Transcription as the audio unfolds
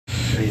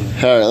All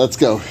right, let's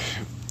go.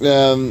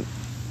 We'll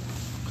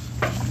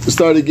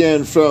start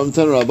again from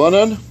Tan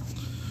Rabbanan.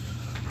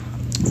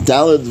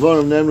 Daled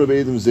Dvarim Nemru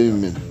Beidim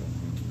Zaymimin.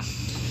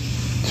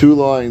 2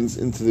 lines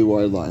into the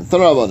wide line.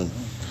 Tan Rabbanan.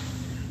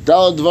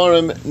 Daled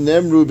Dvarim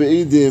Nemru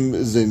Beidim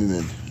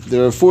Zaymimin.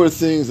 There are 4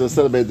 things that are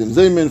said about Beidim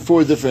Zaymimin,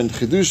 4 different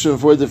chidushim,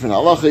 4 different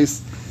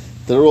halachis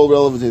that are all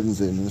relevant to Beidim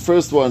Zaymimin. The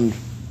first one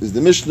is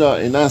the Mishnah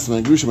in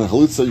Asma Grushim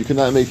Chalutza. You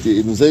cannot make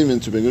the Beidim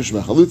Zaymimin to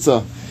Grushim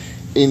Chalutza.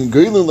 In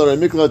Goylin L'Rei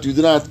Miklat, you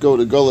do not go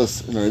to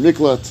Golas in L'Rei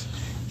Miklat.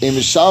 In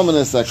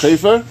Mishalmanes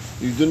HaKefer,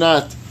 you do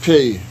not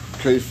pay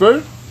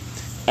Kefer.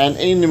 And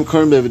Ein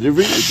Nimkorim Be'Vid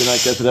Ivri, we did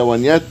not get to that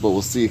one yet, but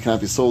we'll see it can't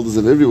be sold as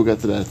a Ivri. We'll get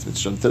to that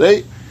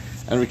today.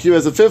 And Rikiv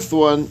has a 5th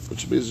one,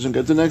 which we should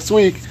get to next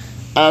week.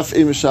 Af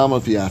Ein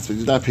Mishalma Piyatz. You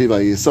do not pay by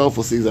yourself.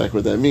 We'll see exactly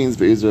what that means.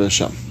 Be'Izra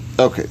Hashem.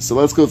 Okay, so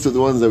let's go through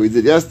the ones that we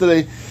did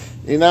yesterday.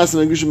 In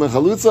Asam and Gushim and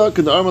Chalutza,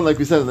 Kedarman, like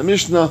we said in the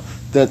Mishnah,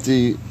 that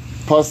the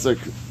Pasuk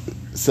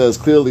says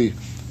clearly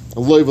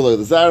Loi v'loi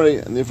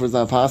l'zari, and therefore it's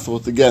not possible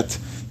to get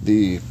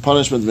the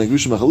punishment of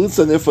Megushim Chalutza,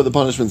 and therefore the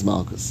punishment is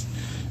Malchus.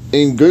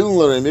 In Goylin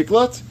L'Rei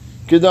Miklat,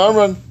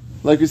 Kedarman,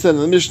 like we said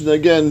in the Mishnah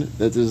again,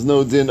 that there's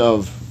no din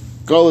of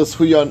Galus,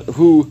 who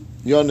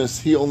Yonis,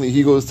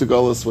 he goes to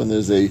Galus when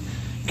there's a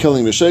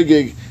killing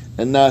Meshegig,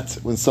 and not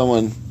when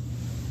someone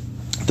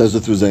does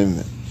it through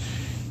Zaymin.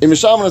 In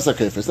Mishalmanas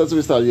HaKefer, that's what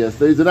we started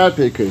yesterday, they do not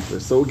pay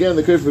Kefer. So again,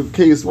 the Kefer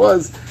case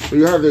was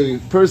where you have a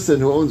person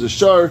who owns a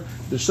shar,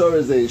 the shar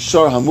is a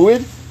shar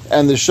hamuid,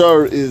 and the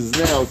shar is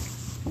now,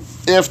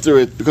 after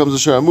it becomes a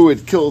shar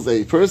hamuid, kills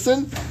a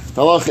person.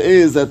 The halacha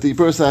is that the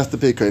person has to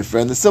pay Kefer.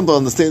 And the simple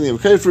understanding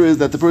of Kefer is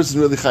that the person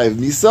really chayiv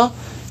misa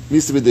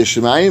b'dei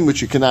shemayim,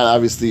 which you cannot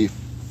obviously,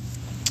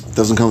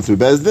 doesn't come through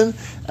Bezdin,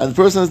 and the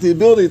person has the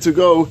ability to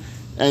go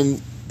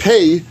and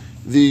pay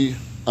an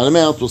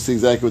amount. We'll see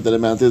exactly what that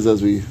amount is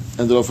as we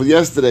ended off with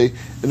yesterday,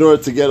 in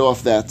order to get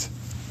off that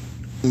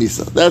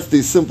misa. That's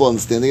the simple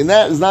understanding, and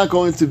that is not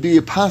going to be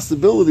a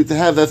possibility to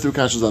have that through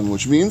Kashazam,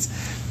 which means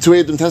to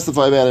Adam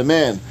testify about a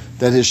man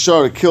that his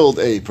shar killed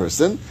a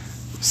person.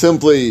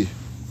 Simply,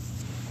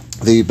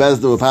 the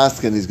Bezdin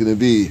Paskin is going to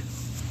be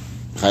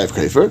Chayiv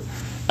Kefer,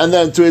 and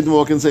then to Adam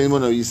walk and say,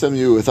 "No, you sent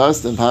you with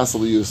us, then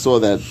possibly you saw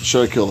that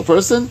shar kill a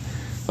person."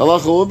 The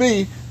halacha will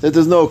be that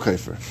there's no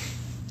Kefer.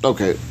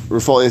 Okay,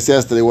 Rafal asked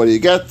yesterday, what do you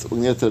get? We're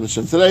going to get to the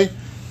Mishnah today,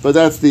 but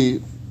that's the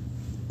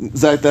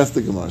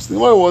Gemara. So the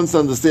Gemara wants to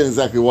understand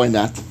exactly why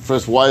not.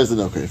 First, why is it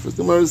no Kefer?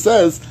 The Gemara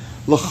says,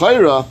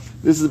 L'chaira,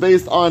 this is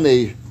based on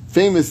a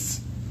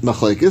famous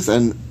machlekes,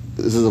 and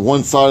this is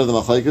one side of the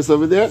machlekes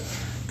over there.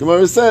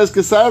 Gemara says,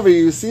 Kasavi,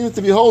 you seem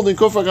to be holding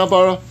Kufra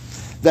Kapara,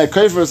 that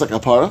Kefer is a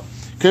Kapara.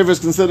 Kefer is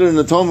considered an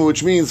atonement,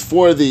 which means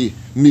for the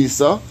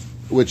Misa,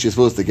 which you're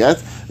supposed to get.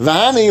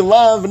 V'hani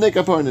lav b'nei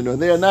kapara.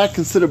 They are not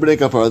considered b'nei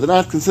kapara. They're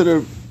not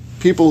considered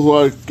people who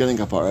are getting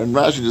kapara. And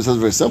Rashi just says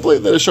very simply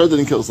that a shar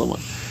didn't kill someone.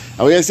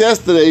 And we asked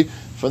yesterday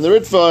from the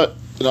Ritva,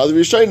 other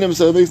Rishonim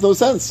said it makes no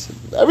sense.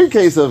 Every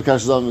case of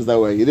Kashazam is that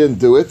way. You didn't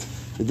do it.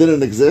 It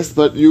didn't exist,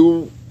 but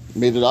you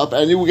made it up,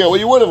 and you will get what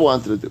you would have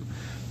wanted to do.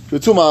 There were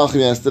 2 malachim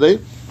yesterday.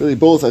 Really,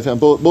 both I found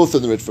both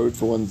in the Ritva.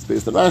 For one's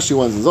based on Rashi,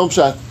 one's in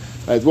Zomshat.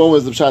 Right, one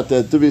was the pshat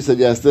that Tuvi said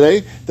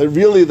yesterday, that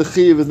really the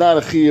chiv is not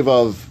a chiv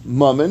of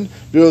mammon,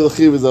 really the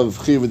chiv is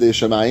of chiv de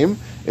shamayim.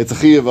 It's a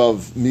chiv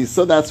of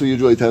misa. That's what you're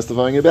usually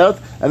testifying about,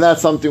 and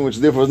that's something which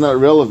therefore is not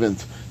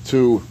relevant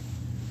to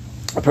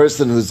a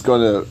person who's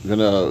going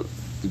to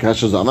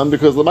catch a zaman,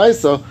 because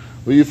lamaisa,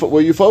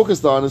 what you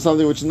focused on is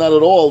something which is not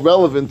at all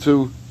relevant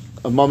to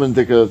a mammon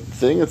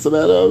thing. It's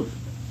about a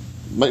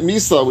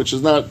misa, which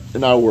is not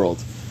in our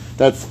world.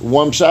 That's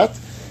one pshat.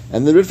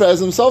 And the Ritva has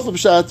himself a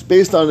pshat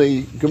based on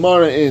a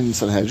Gemara in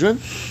Sanhedrin,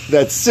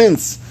 that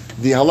since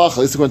the halacha, at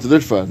least according to the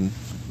Ritva,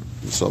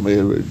 so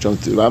maybe jump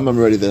to Rambam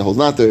already that holds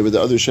not the way, but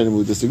the other Rishonim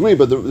would disagree,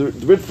 but the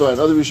Ritva and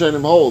other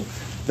Rishonim hold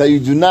that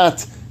you do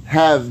not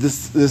have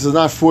this is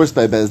not forced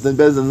by Bezdin. Bezdin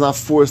does not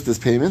force this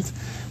payment,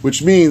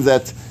 which means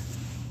that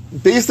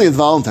basically it's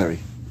voluntary.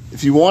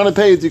 If you want to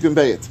pay it, you can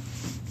pay it.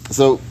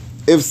 So,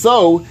 if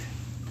so,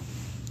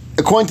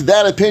 according to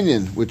that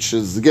opinion, which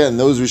is, again,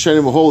 those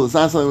Rishonim will hold, it's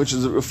not something which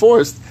is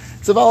forced,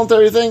 it's a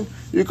voluntary thing.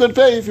 You could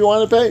pay if you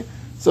want to pay.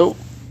 So,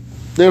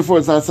 therefore,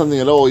 it's not something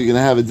at all you're going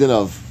to have a din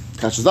of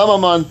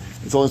Kashazamaman.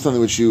 It's only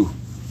something which you,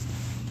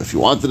 if you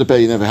wanted to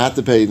pay, you never had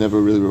to pay, you never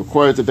really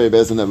required to pay,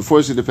 Bezdin never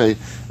forced you to pay,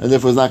 and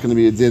therefore it's not going to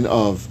be a din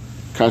of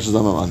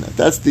Kashazamaman.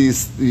 That's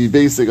the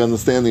basic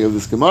understanding of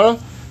this Gemara,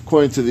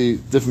 according to the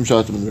different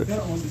shatim in the Ritva. Is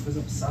that only because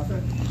of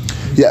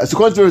Safek? Yeah, it's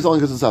according to it's only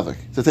because of Safek.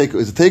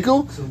 Is it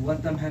Teku? So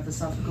let them have the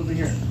Safek over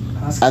here.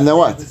 And then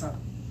what?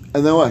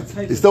 And then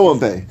what? You still won't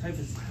pay.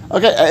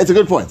 Okay, it's a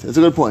good point. It's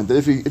a good point. That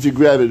if you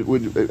grab it,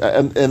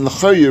 and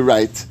l'chor you're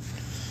right.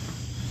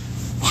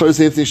 L'chor the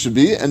same thing should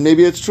be, and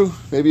maybe it's true.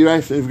 Maybe you're right.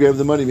 If you grab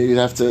the money, maybe you'd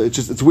have to.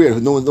 It's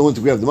weird. No one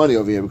to grab the money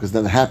over here because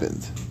then it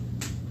happened,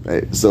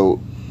 right?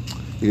 So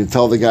you can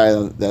tell the guy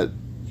that.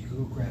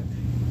 Who grabbed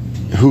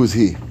it? Who's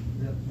he?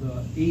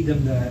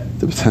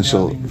 The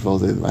potential.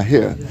 I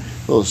hear. A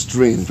little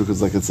strange because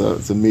like it's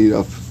a made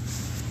up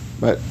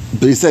Right?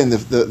 But he's saying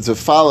to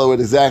follow it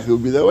exactly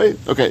would be that way.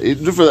 Okay,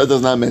 that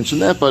does not mention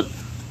that, but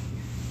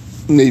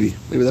maybe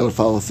that would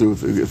follow through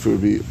if it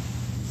would be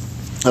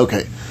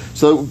okay.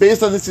 So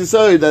based on this, you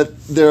say that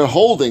they're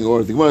holding,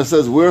 or the Gemara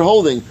says we're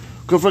holding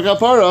kufra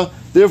kapara.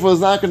 Therefore,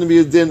 it's not going to be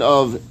a din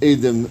of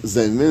edim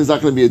zemin. It's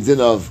not going to be a din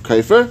of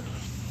kaifer,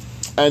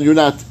 and you're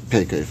not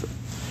paying kaifer.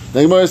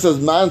 The Gemara says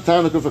man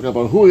tana kufra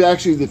kapara. Who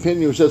actually is the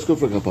opinion which says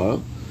kufra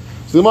kapara?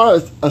 So the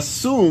Gemara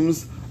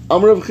assumes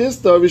Amar Rav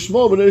Chisda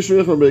Rishmo b'nei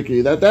Yishmael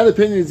Mambreki. That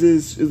opinion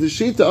is the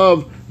shita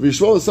of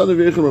Rishmo, the son of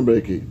Yishmael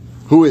Mambreki.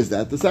 Who is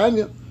that? The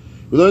Sanya.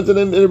 We learned it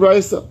in the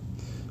Brisa.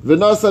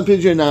 V'nasan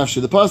pidyon nafshi.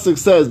 The pasuk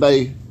says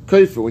by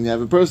kaifer, when you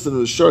have a person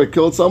who's sure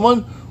killed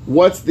someone,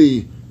 what's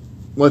the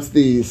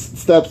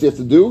steps you have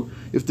to do?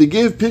 You have to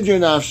give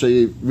pidyon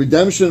nafshi,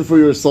 redemption for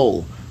your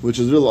soul, which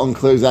is really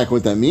unclear exactly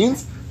what that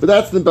means, but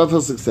that's what the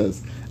pasuk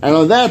says. And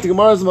on that, the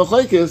Gemara's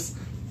machlekes,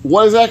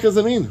 what exactly does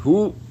it mean?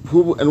 Who,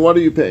 and what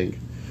are you paying?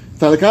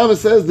 Tanakama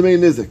says the main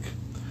nizik.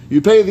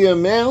 You pay the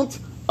amount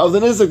of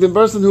the nizik, the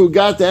person who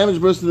got damaged,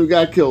 the person who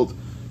got killed.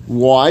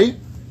 Why?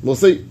 We'll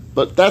see.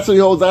 But that's what he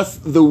holds. That's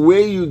the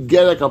way you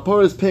get a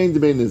kapara, is paying the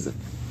main nizik.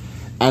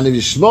 And if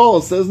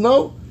Yishmael says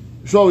no,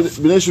 the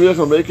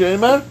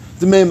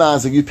main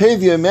mazik. You pay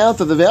the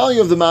amount of the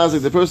value of the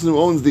mazik, the person who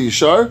owns the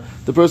shar,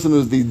 the person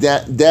who's the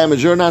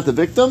damager, not the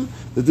victim,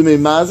 the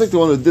main mazik, the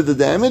one who did the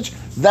damage.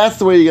 That's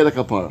the way you get a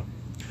kapara.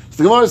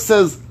 So the Gemara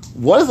says,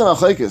 what is the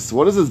machlekes?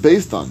 What is this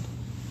based on?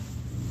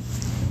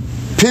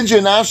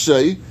 Pidyon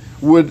nafshay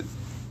would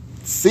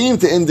seem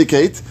to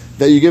indicate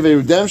that you give a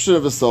redemption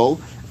of a soul,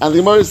 and the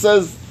Gemara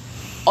says,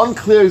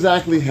 unclear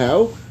exactly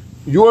how,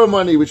 your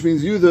money, which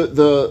means you, the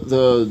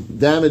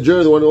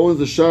damager, the one who owns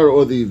the shar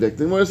or the victim.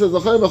 The Gemara says, the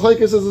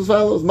machlekes is as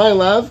follows, my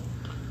love,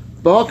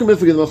 the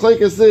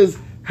machlekes is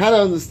how to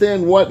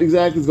understand what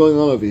exactly is going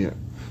on over here.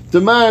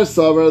 The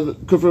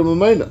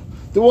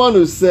one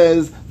who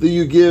says that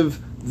you give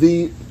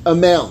the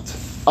amount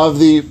of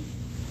the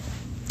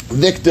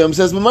victim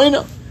says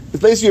Mamayna.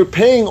 It's basically you're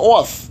paying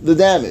off the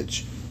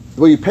damage.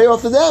 The way you pay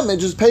off the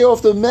damage is pay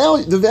off the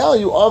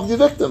value of the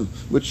victim,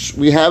 which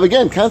we have,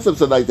 again,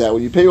 concepts like that.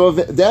 When you pay off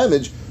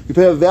damage, you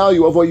pay a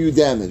value of what you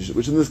damaged,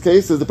 which in this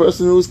case is the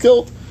person who was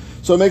killed.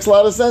 So it makes a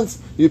lot of sense.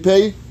 You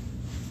pay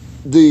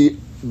the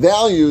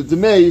value, the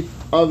may,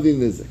 of the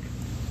nizik.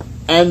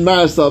 And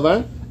Mar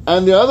Savar,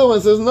 and the other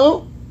one says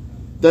no.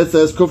 That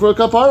says kufra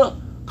kapara.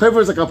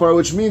 Kufra is a kapara,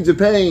 which means you're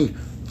paying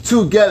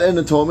to get an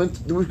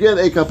atonement, to get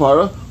a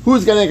kapara.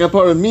 Who's getting a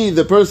kapara? Me,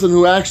 the person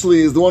who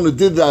actually is the one who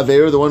did the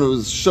aveir, the one who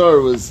was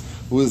sure was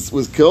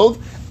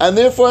killed, and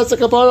therefore it's a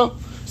kapara.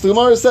 So the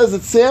Gemara says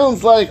it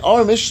sounds like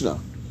our Mishnah,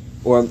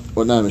 or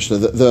not Mishnah,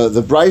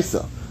 the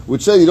Brisa,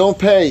 which says you don't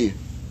pay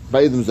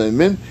by Idum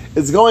Zaymin.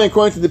 It's going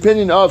according to the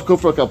opinion of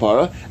kufra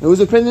kapara, and whose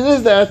opinion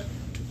is that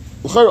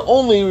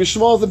only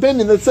Rishmal's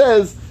opinion that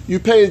says you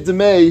pay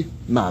Demei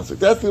Mazik.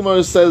 That's what the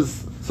Gemara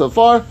says so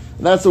far,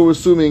 and that's what we're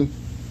assuming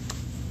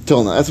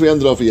till now. That's what we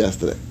ended off with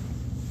yesterday.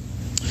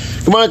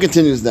 Gemara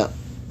continues now.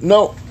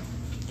 No.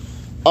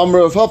 Amr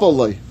of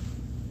Hapalai.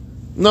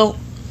 No.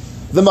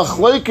 The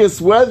machlekes,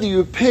 whether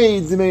you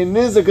pay Demei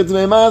Nizik or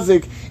Demei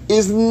Mazik,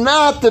 is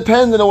not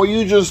dependent on what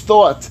you just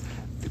thought.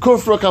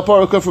 Kufra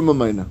kapara, kufra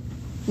mamayna.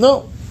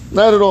 No,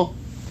 not at all.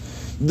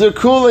 The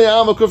kulei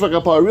ama kufra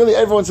kapara. Really,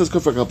 everyone says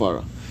kufra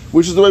kapara,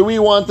 which is the way we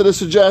wanted to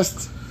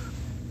suggest.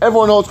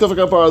 Everyone holds kufra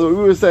kapara. The way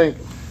we were saying,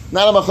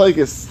 not a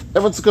machlekes.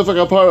 Everyone says kufra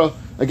kapara.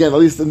 Again, at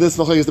least in this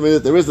machlekes,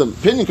 there is an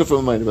opinion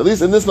kufra mamayna. But at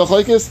least in this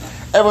machlekes,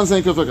 everyone's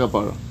saying kufra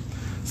kapara.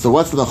 So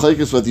what's the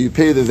machlekes? Whether you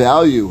pay the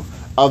value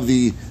of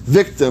the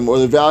victim or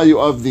the value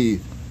of the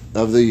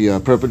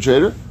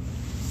perpetrator?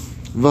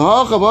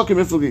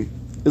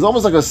 It's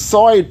almost like a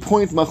side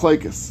point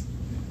machlekes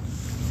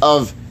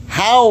of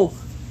how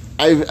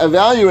I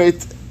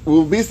evaluate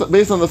will be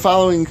based on the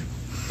following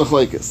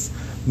machlekes.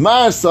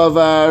 Mar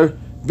savar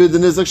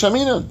b'denizak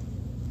shaminan.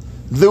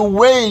 The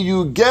way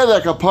you get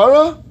a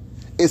kapara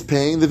is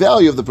paying the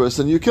value of the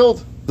person you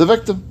killed, the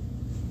victim.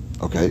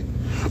 Okay.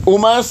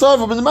 Umar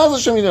savar b'denizak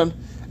shaminan.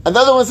 And the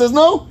other one says,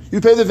 no,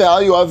 you pay the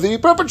value of the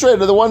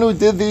perpetrator, the one who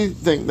did the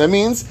thing. That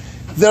means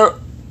they're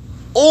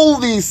all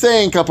these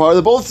saying kapara,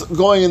 they're both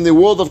going in the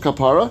world of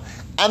kapara,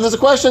 and there's a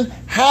question,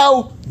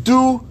 how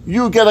do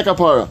you get a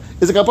kapara?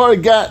 Is a kapara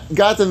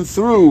gotten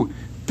through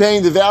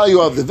paying the value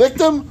of the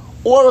victim,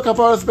 or a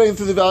kapara is paying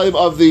through the value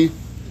of the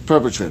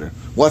perpetrator?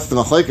 What's the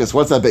machlekes?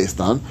 What's that based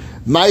on?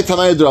 My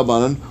Tanai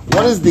D'Rabbanan.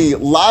 What is the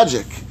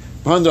logic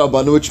behind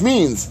D'Rabbanan, which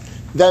means,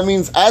 that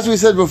means, as we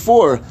said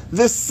before,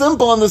 this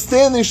simple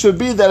understanding should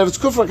be that if it's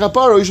kufra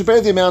kapara, you should pay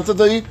the amount of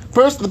the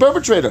person, the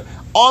perpetrator.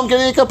 I'm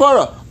getting a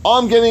kapara.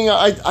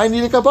 I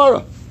need a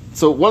kapara.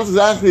 So what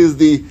exactly is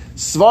the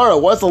svara?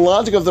 What's the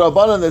logic of the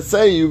Rabbanan that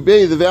say you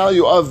pay the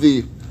value of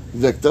the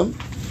victim?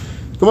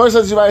 Gemara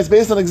says it's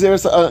based on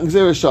Xeris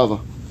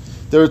Shava.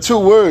 There are two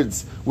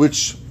words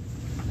which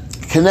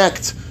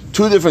connect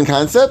two different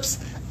concepts,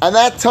 and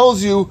that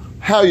tells you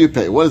how you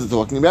pay. What is it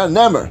talking about?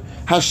 Nemer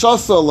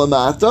hashasa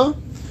lamata,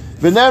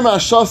 v'nemer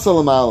hashasa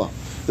lamala.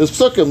 There's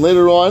psukim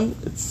later on.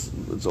 It's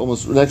it's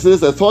almost next to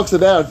this, that talks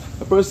about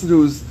a person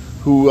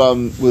who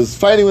was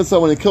fighting with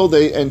someone and killed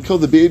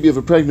the baby of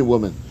a pregnant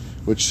woman,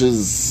 which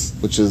is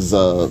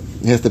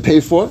he has to pay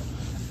for,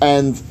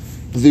 and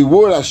the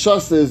word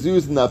ashasa is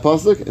used in that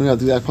pasuk. And you have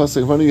that pasuk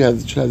in front of you. You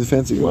have the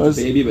fancy words.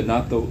 The baby, but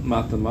not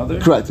the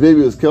mother. Correct. The baby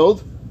was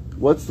killed.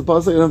 What's the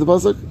pasuk? You don't have the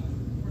pasuk?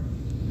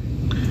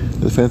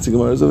 The fancy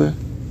Gemaras over here.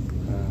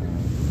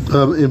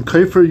 Im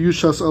Kaifer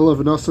Yushas Allah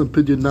v'nasan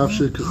pidyon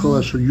nafshe k'chol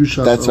asher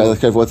Yushas. That's right. Let's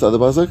careful. What's the other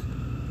pasuk?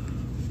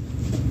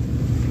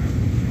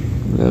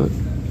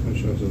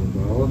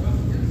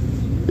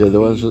 Yeah, the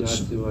one.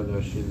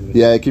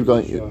 Yeah, keep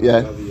going.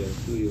 Yeah.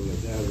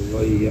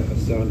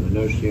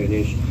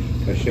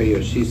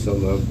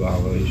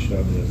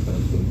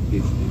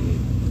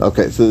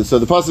 Okay, so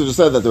the pasuk just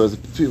said that there was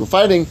people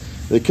fighting.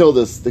 They killed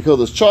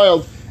this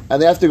child,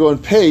 and they have to go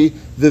and pay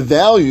the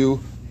value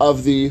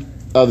of the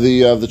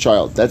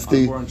child. That's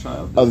the unborn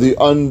child. Of the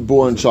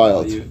unborn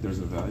child. There's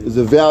a value. There's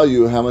a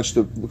value how much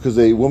because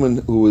a woman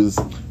who was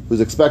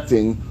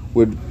expecting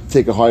would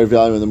take a higher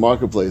value in the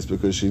marketplace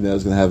because she now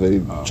is going to have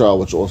a child,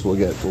 which also will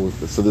get.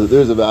 So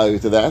there's a value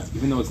to that.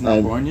 Even though it's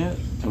not born yet,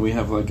 and we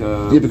have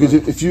because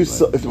if you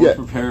don't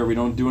prepare, we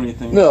don't do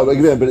anything. No,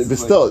 but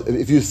still,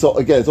 if you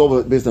again, it's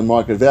all based on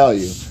market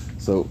value.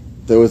 So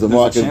there was a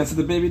market. There's a chance that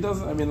the baby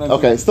doesn't. I mean,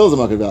 okay, still is a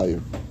market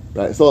value,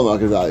 right? Still a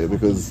market value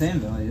because the same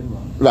value.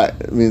 Right.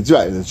 I mean, it's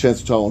right. There's a chance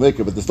the child will make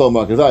it, but there's still a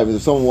market value. I mean,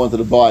 if someone wanted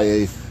to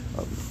buy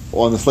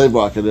on the slave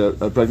market a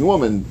pregnant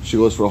woman, she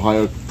goes for a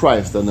higher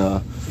price than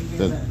a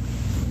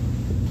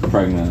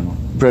pregnant animal.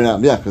 Pregnant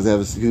animal, yeah,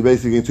 because you're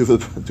basically getting two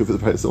for the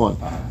price of one,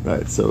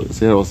 right? So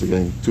you're also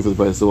getting two for the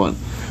price of one.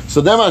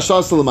 So then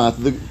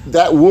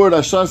that word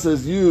ashasa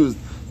is used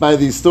by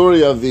the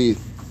story of the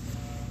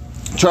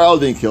child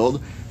being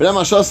killed. But then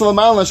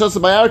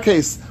ashasa by our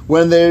case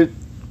when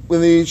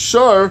the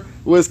shur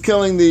was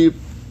killing the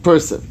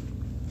person.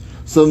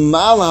 So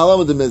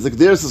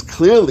theirs is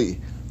clearly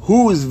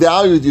whose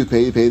value do you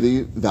pay? You pay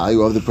the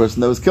value of the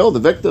person that was killed,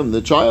 the victim,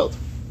 the child.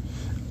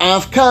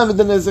 Afkan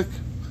the nizik.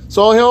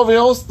 So over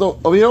here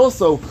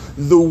also,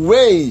 the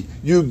way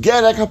you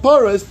get a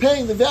kapara is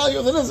paying the value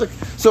of the nizik.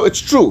 So it's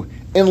true.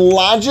 In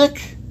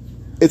logic,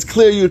 it's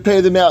clear you would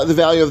pay the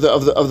value of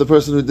the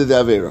person who did the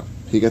avera.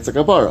 He gets a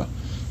kapara.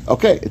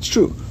 Okay, it's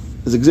true.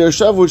 There's a gzer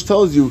shav which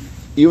tells you,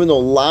 even though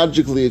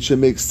logically it should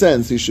make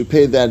sense, you should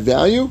pay that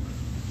value.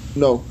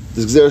 No,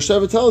 the gzer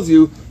shav tells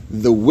you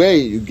the way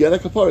you get a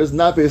kapara is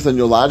not based on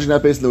your logic,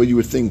 not based on the way you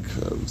would think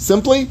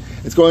simply.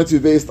 It's going to be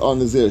based on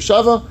the gzer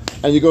shava,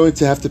 and you're going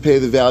to have to pay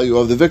the value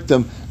of the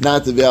victim,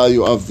 not the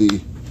value of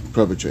the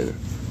perpetrator.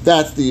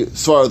 That's the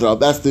Svar Drab.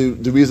 That's the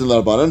reason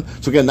Rabbanan.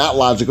 So again, not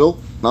logical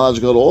at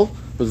all,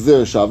 but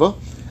Gzer Shava.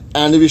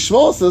 And if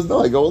Yishmael says, no,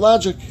 I go with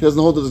logic. He doesn't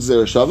hold to the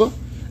Gzer Shava,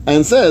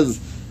 and says,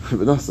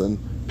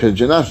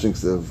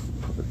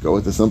 go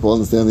with the simple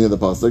understanding of the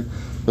pasuk,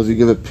 because you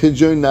give a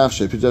pidyon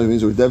nafshe. Pidyon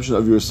means a redemption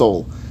of your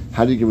soul.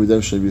 How do you give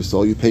redemption of your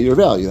soul? You pay your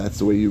value. That's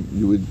the way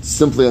you would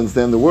simply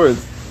understand the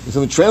words. You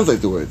simply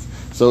translate the words.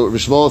 So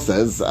Rishmael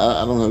says,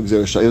 I don't know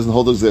Gzer Shava. He doesn't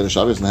hold the Gzer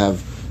Shava. He doesn't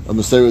have a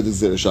Musari with the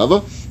Gzer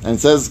Shava, and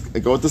says,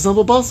 go with the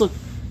simple pasuk.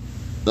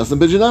 That's the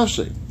pidyon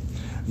nafshe.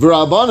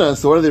 V'Rabbana.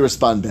 So what do they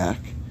respond back?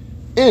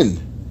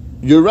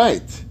 You're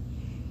right.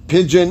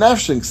 Pidyon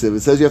nafshe ksiv.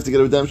 It says you have to get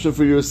a redemption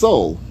for your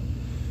soul.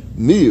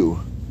 Miu.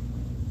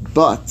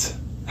 But,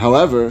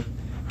 however,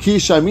 ki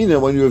shamina,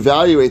 when you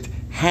evaluate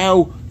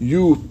how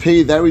you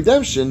pay that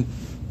redemption,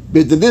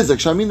 bid the nizak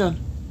shaminan.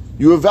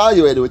 You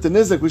evaluate it with the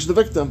nizak, which is the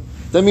victim.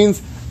 That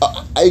means,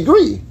 I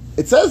agree.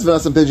 It says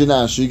v'nasam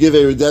pidyonash, you give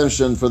a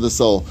redemption for the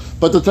soul.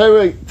 But the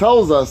Torah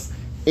tells us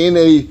in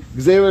a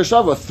gzeira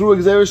shava, through a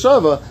gzeira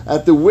shava,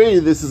 that the way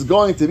this is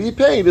going to be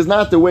paid is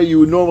not the way you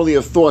would normally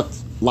have thought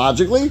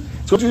logically.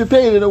 It's going to be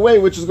paid in a way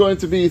which is going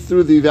to be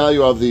through the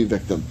value of the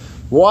victim.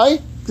 Why?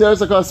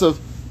 There's a cause of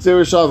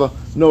gzeira shava,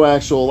 no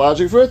actual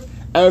logic for it.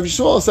 And Rav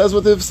Yishmael says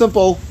with the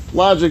simple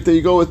logic that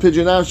you go with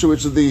pidyon nafshe,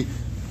 which is the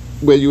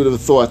way you would have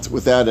thought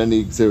without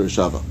any gzeira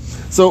shava.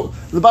 So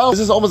the bottom, this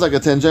is almost like a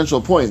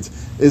tangential point,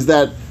 is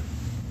that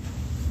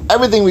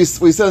everything we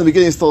said in the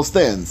beginning still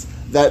stands.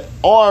 That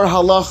our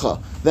halacha,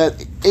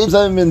 that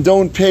Ibn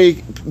don't pay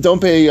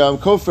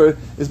kofar,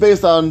 is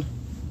based on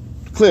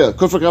clear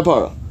kofar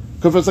kapara.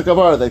 Kofar is a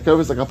kapara. That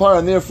kofar is a kapara,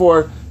 and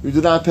therefore you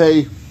do not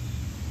pay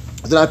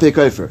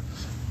kofar.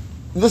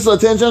 This is a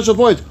tangential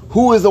point.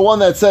 Who is the one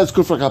that says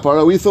kufra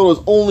kapara? We thought it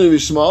was only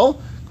Rishmael.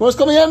 What's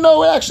coming out?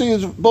 No, it actually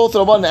is both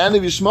Rabbanan and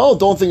Rishmael.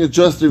 Don't think it's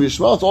just the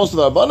Rishmael. It's also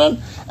the Rabbanan.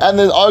 And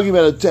there's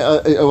argument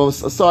a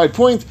side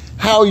point.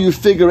 How you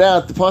figure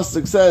out, the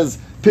pasuk says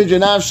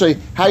pidyon nafshe,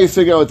 how you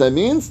figure out what that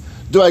means.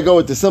 Do I go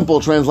with the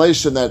simple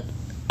translation that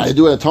I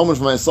do an atonement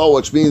for my soul,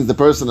 which means the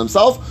person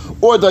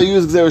himself, or do I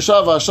use gzer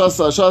shava,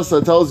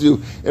 shasa tells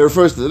you it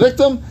refers to the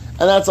victim, and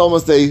that's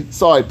almost a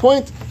side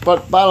point.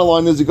 But bottom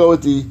line is you go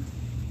with the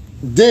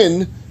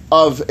din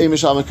of a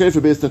misham and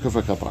kafir based on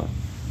kufra kapara.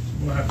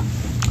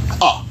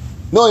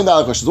 $1 million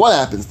questions. What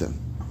happens then?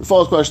 The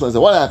false question is,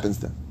 what happens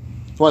then?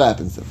 The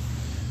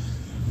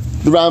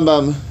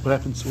Rambam. What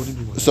happens? What did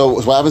you want? So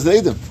what happens to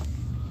Edom?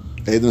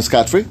 Eidim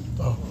scot-free.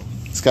 Oh.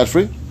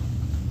 Scot-free.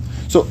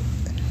 So,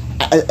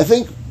 I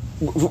think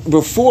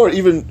before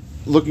even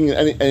looking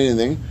at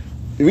anything,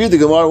 you read the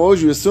Gemara, what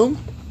would you assume?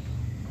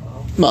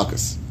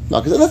 Makkos.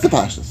 And that's the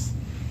Pashtus.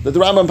 That the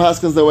Rambam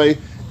paskins that way,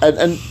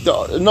 and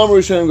the number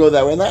of Rishonim go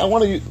that way. And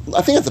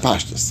I think it's the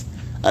Pashtus.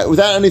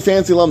 Without any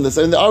fancy lumnus.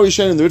 And the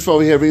Rishonim, the Ritva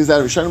over here brings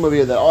out Rishonim over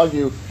here that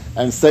argue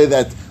and say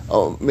that,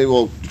 maybe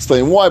we'll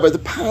explain why, but the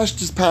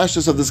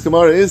Pashtus of this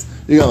Gemara is,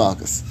 you got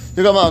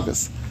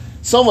Makkos.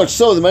 So much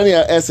so that many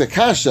ask a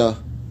kasha,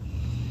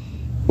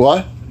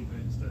 what?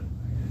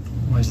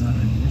 Why is not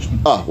in the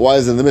Mishnah? Why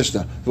is it in the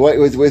Mishnah?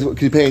 Wait,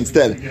 could you pay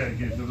instead? Yeah,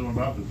 it doesn't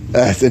want Makkos.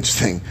 That's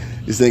interesting.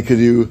 You're saying, could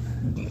you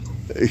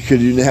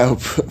now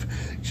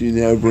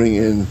bring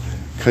in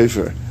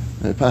Kaifer?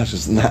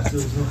 Pashas not.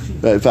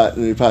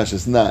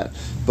 Pashas not.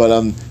 But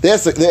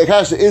the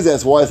kasha is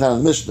asked why is that in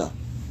the Mishnah,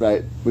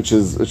 right? Which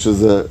is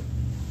a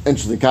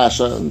interesting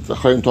kasha, and the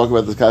Chayim talk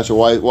about this kasha.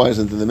 Why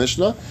isn't it in the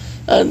Mishnah?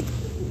 And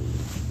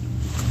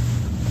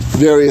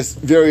various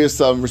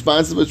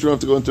responses, which we don't have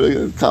to go into.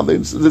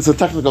 It's a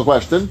technical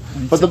question,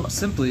 but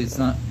simply it's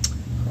not.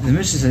 The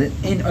Mishnah said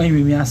in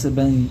Oimim Yasa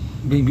ben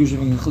Gusha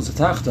ben Chutz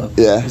Tachta.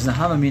 Yeah. There's no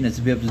Havamina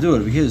to be able to do it.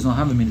 Over here, there's no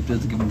Havamina to be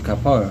able to give him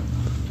kapara.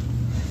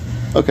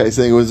 Okay,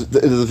 saying it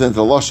doesn't fit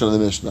the lashon of the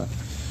Mishnah.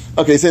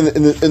 Okay, saying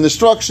in the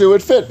structure it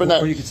would fit, but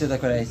not. Or you could say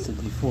like what I said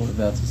before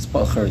about it's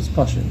Pasha,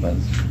 but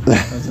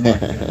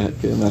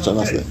okay, not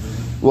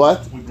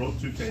what? We brought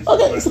 2 cases.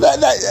 Okay, so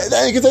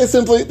that you can say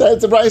simply that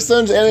it's a Bryson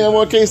and any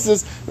more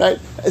cases, right?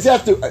 So you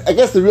have to. I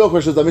guess the real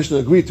question is the Mishnah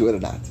agreed to it or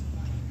not.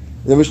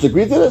 The Mishnah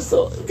agreed to this,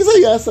 so you can say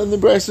yes, and the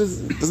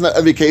Bryson doesn't have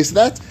every case of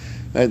that.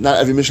 Right? Not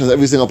every Mishnah has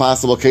every single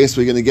possible case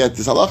where you're going to get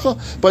this halacha,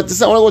 but this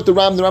is not what the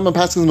Rambam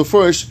passes in the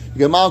Mefurish. You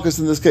get Malchus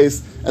in this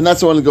case, and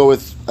that's what I want to go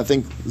with. I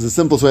think is the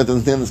simplest way to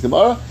understand this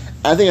Gemara.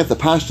 I think at the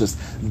Pashtus,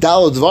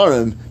 Dalad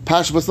Dvarim,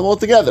 Pashtus puts them all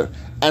together,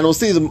 and we'll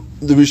see the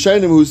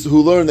Rishonim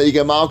who learn that you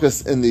get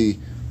Malchus in the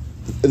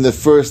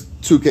first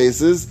 2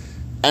 cases,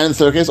 and in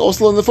the 3rd case,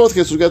 also in the 4th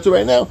case, we'll get to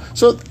right now.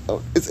 So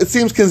it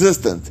seems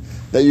consistent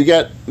that you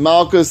get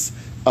Malchus.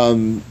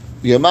 You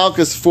get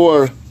Malchus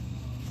for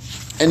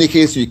any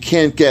case you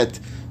can't get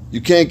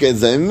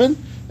Zayman,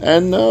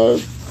 and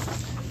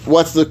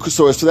what's the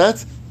source for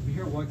that? Over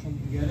here, why can't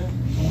you get it?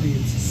 Only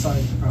it's a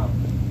side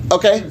problem.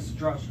 Okay, It's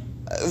drasha.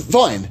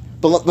 fine.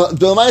 But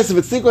if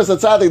it's sequence that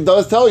Tzaddik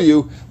does tell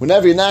you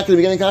whenever you're not going to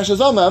be getting Kasha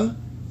Zomam,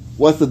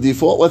 what's the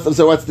default?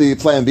 What's the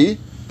plan B?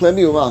 Plan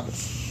B with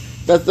Malchus.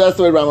 That's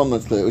the way Rambam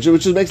makes clear, which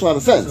makes a lot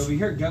of sense. So over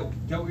here, get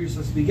what you're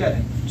supposed to be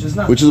getting, which is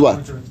not. Which is what?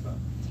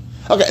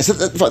 Okay, so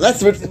that's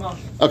the Ritva.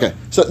 Okay,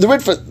 so the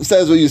Ritva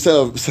says what you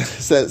said.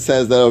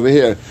 Says that over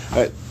here. All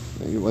right,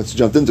 once you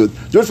jumped into it,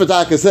 the Ritva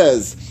Taka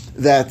says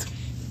that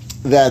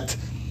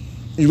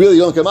you really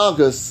don't get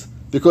Malchus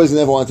because you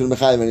never wanted to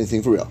mechayiv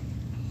anything for real.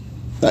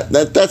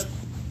 That's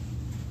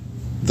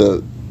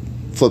the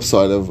flip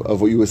side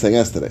of what you were saying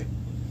yesterday,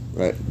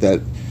 right?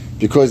 That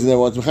because you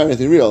never wanted to mechayiv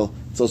anything real,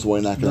 it's also why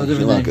you're not going to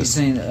get Malchus.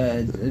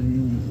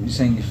 You're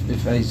saying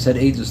if I said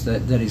Eidos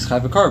that he's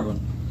chayv a carbon.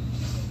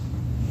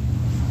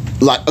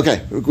 Like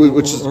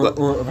which is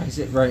or if I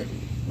said right.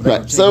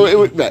 So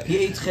he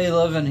ate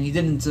chaylev and he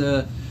didn't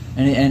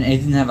and he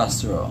didn't have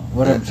astro.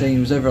 What I'm saying, he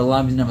was over a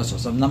lamb, he didn't have astro.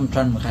 So I'm not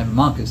trying to have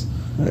Malchus.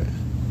 Right.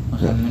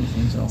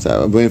 Anything,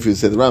 so I'm waiting for you to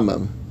say the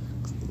Rambam.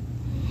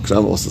 Because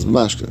Rambam also says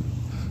Mashkin,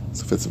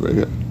 so it fits very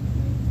good.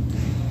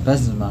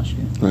 That's the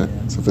Mashkin. Right.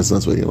 Yeah. So it fits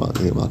that's why you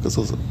get Malchus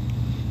also.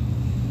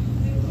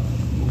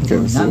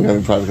 Okay, so we're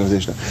having a private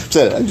conversation now.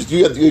 So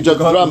you jumped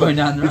to the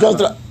Rambam. You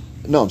jumped to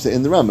no, I'm saying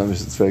in the Rambam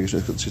it's very good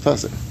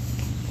shitase.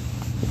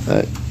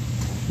 Right.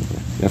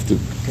 You have to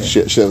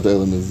share with the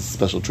Elam as a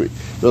special treat.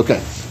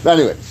 Okay. But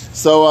anyway,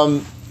 so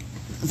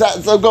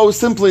go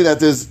simply that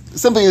there's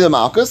simply either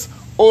Malchus,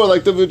 or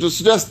like they were just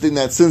suggesting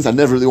that since I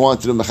never really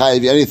wanted to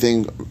mechayiv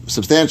anything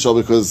substantial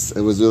because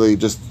it was really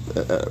just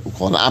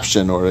call an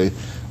option or a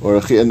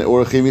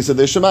chimisa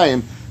de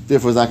shemayim,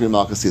 therefore it's not going to be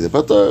Malchus either.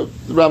 But the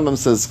Rambam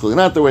says clearly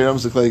not the way. Rambam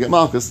says clearly get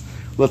Malchus.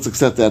 Let's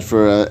accept that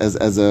for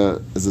as a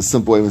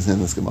simple way of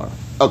understanding this Gemara.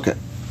 Okay.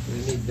 We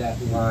need that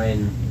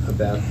line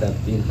about that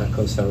being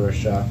Hakos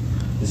HaRasha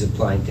is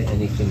applying to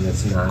anything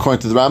that's not.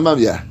 According to the Rambam,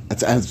 yeah,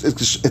 it's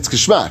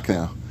kishmak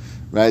now,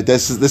 right?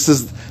 This is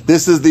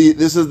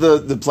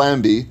the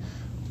plan B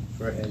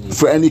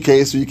for any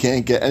case where you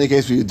can't get any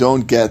case where you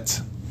don't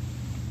get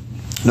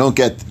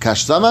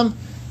kash samam.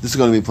 This is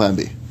going to be plan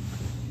B.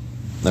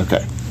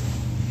 Okay,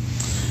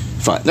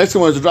 fine. Next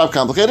one is to drop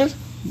complicated,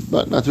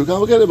 but not too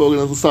complicated. But we're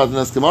going to start the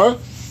next Gemara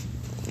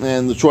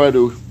and try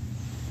to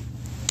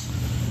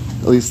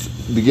at least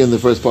begin the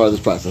first part of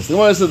this process. The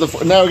Gemara says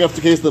now we have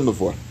to case number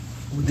 4.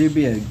 Would there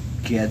be a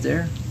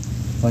gather?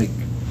 Like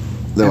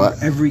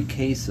every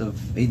case of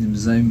Eidim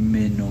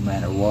Zaymin, no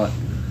matter what,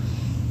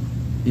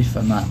 if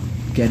I'm not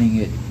getting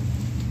it.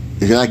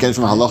 If you're not getting it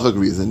from a halachic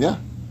reason, yeah?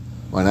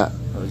 Why not?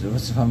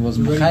 What's if I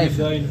wasn't Mechayiv?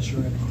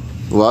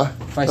 What?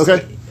 If I say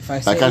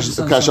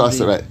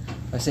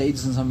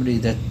Eidim on somebody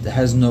that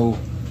has no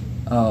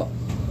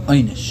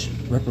einish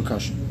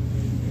repercussion.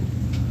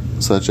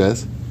 Such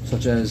as?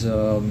 such as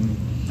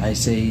I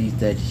say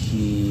that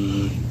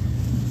he.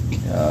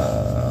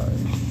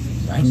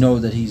 I know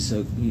that he's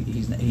in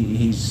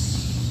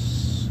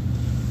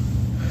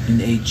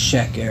a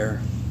sheker.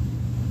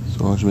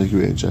 So why don't you make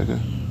you a checker?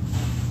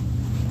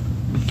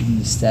 Give me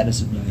the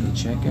status of being a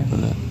sheker.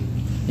 Right.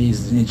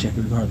 He's an a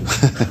sheker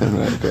regardless.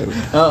 Right,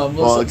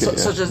 okay.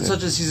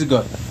 Such as he's a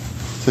good.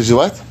 So you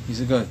what?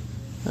 He's a good.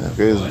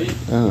 Okay, I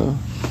don't know.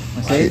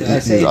 I say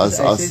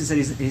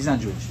that he's not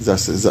Jewish. So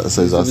There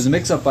was a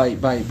mix-up by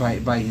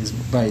his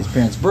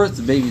parents' birth.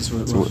 The babies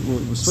were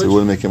switched. So you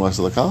wouldn't make him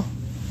Asher Lakal?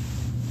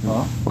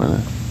 Oh. Why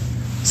not?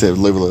 Say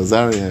Lev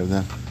Lazari, you have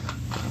that.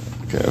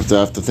 Okay, I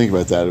have to think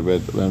about that,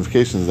 about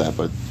ramifications of that,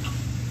 but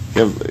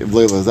you have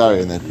Lev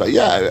Lazari in that. But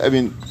yeah, I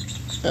mean,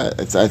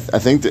 I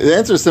think the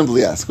answer is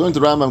simply yes. According to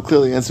Rambam,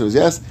 clearly the answer is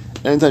yes.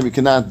 Anytime you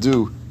cannot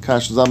do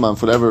Kash Zaman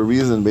for whatever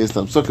reason, based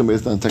on Sukkah,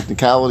 based on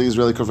technicalities,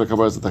 really Kufra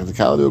Kabar is the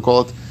technicality, we'll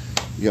call it,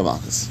 you have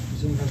Malchus.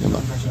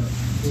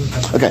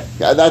 Okay,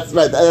 yeah, that's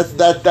right. That's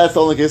the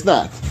only case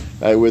not.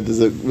 Right, where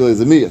there's a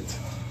miyat.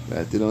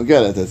 Right, you don't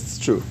get it, that's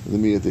true. The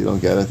miyat, you don't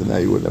get it, and now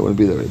I wouldn't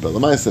be there. But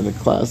Lamaisa, in a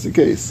classic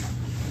case,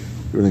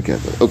 you wouldn't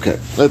get it. Okay,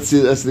 let's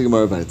see the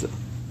Gemara Vaita.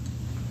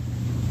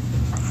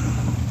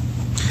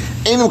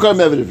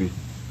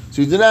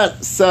 So you do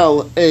not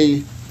sell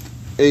a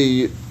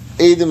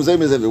Eidim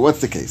Zayim.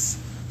 What's the case?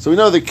 So we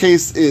know the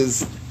case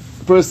is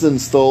a person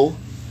stole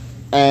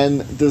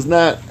and does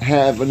not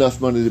have enough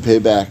money to pay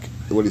back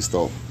what he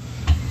stole.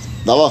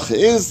 The halacha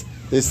is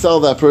they sell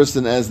that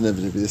person as an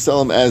Eved. They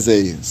sell him as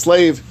a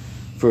slave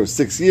for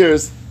 6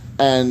 years,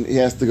 and he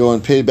has to go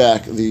and pay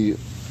back the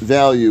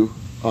value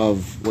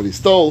of what he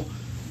stole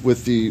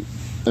with the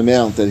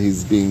amount that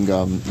he's being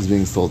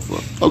sold for.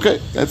 Okay,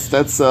 that's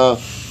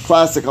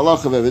classic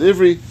halacha of Eved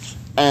Ivri,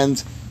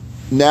 and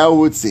now it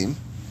would seem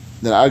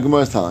that our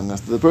Gemara is telling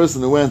us that the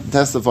person who went and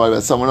testified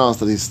about someone else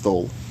that he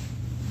stole,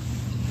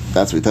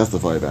 that's what you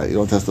testify about. You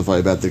don't testify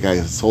about the guy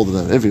who sold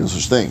it, if you know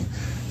such thing.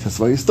 You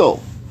testify he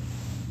stole.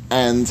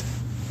 And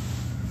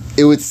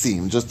it would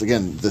seem, just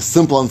again, the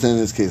simple understanding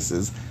in this case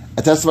is,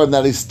 I testified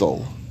that he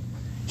stole.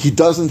 He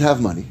doesn't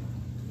have money.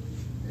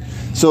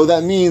 So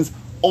that means,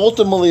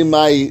 ultimately,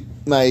 my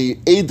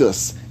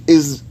edus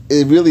is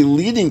really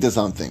leading to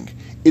something.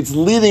 It's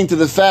leading to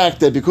the fact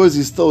that because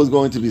he stole, is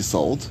going to be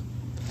sold.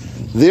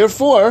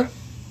 Therefore,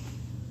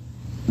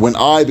 when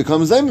I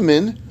become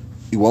Zaymin,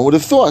 one would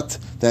have thought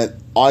that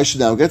I should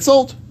now get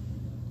sold.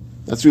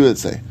 That's what you would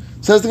say.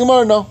 Says the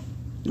Gemara, no,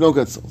 you don't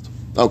get sold.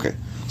 Okay,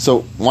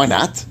 so why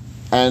not?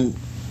 And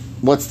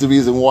what's the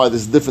reason why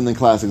this is different than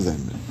classic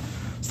Zaymin?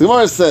 So the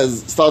Gemara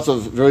starts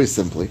off very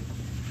simply.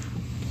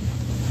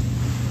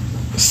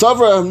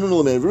 Savra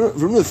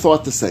Ramnuna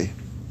thought to say,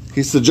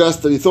 he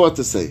suggested, he thought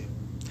to say,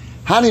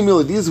 Hani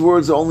Mila, these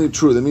words are only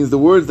true. That means the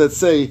words that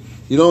say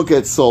you don't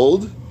get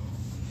sold,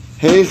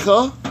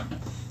 Heicha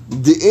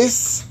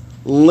De'is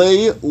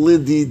Le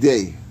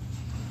Lididei.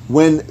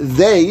 When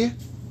they,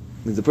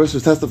 means the person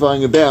who's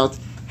testifying about,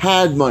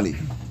 had money.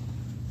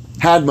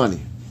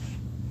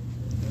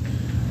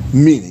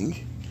 Meaning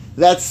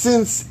that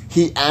since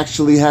he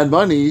actually had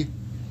money,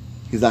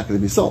 he's not going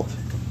to be sold.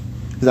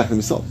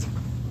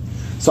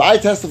 So I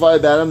testify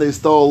about him, they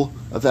stole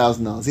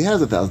 $1,000. He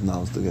has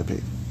 $1,000 to get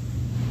paid.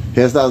 He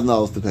has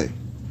 $1,000 to pay.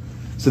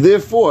 So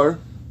therefore,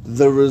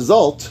 the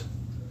result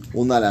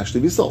will not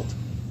actually be sold.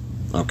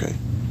 Okay.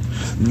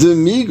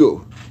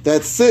 Demigu,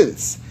 that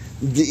since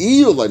the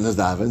EU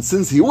and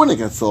since he wouldn't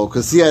get sold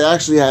because he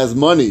actually has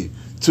money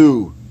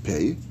to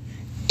pay,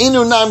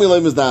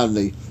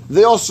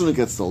 they also shouldn't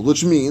get sold,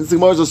 which means the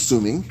Gemara is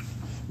assuming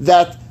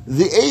that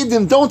the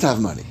Eidim don't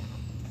have money.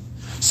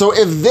 So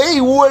if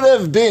they would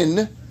have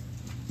been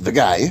the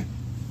guy,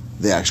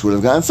 they actually would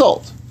have gotten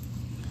sold.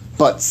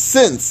 But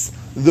since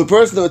the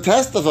person that we're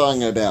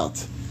testifying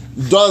about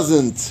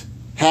doesn't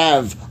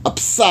have a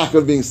psak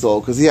of being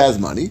sold because he has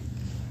money,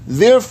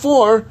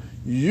 therefore,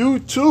 you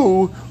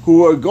two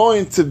who are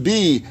going to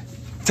be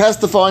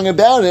testifying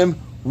about him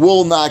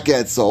will not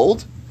get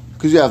sold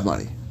because you have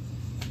money.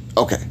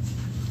 Okay.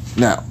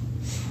 Now,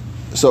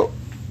 so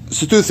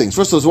two things.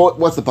 First of all,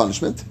 what's the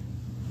punishment?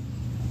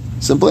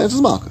 Simple answer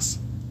is Malchus.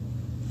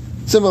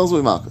 Simple answer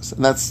is Malchus.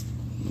 And that's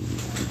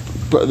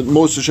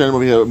most Rishonim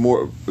over here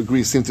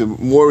seem to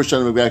more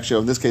Rishonim agree actually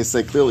in this case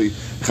say clearly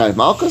Chayav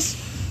Malchus,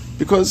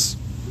 because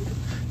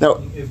now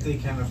if the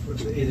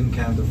Edom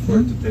can't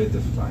afford to pay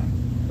the fine.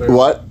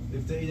 What?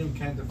 If the Edom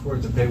can't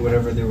afford to pay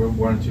whatever they were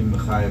warranted to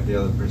Mechayev the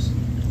other person.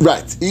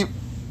 Right. So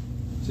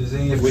you're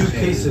saying if two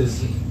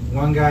cases,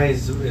 one guy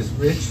is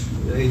rich,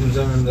 the Edom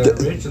Zimmerman they're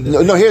rich, and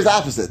no, here's the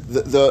opposite.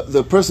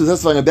 The person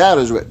testifying about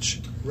is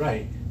rich.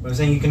 Right. But I'm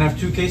saying you can have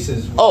two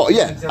cases. Oh,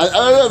 yeah.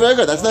 Very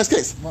good. That's the next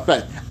case.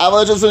 Right.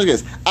 Aval just finish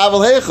case.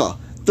 Aval hecha,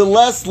 the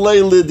less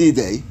lay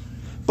lidide.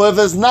 But if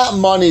there's not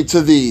money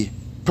to the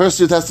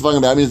person you're testifying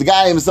about, it means the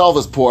guy himself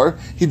is poor,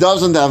 he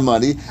doesn't have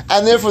money,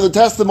 and therefore the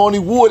testimony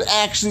would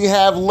actually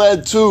have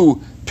led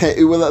to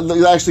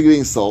actually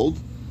getting sold.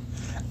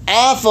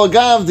 Afal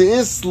gav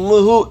de'is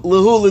lehu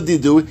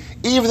lididu,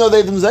 even though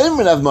they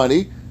themselves have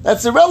money,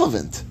 that's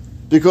irrelevant.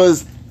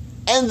 Because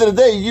End of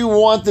the day, you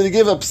wanted to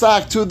give a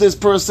psak to this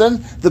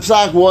person. The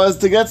psak was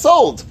to get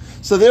sold.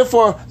 So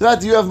therefore, the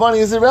fact that you have money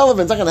is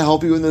irrelevant. It's not going to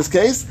help you in this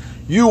case.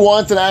 You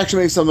wanted to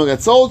actually make someone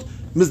get sold.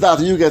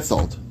 Mizdata, you get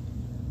sold.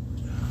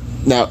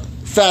 Now,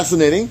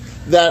 fascinating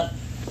that,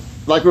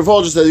 like Rav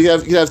just said, you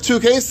can have two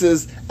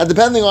cases, and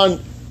depending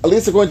on, at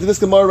least according to this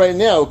Gemara right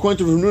now, according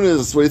to Rav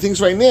Nunes, what he thinks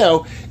right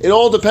now, it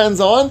all depends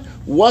on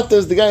what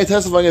does the guy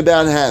testifying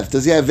about have.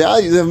 Does he have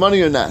value? Does he have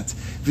money or not?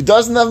 If he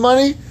doesn't have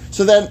money,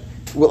 so then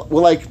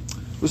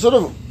we're sort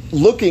of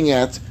looking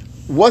at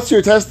what's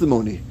your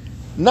testimony,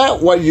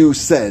 not what you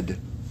said.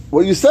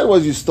 What you said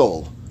was you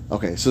stole.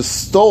 Okay, so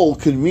stole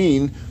could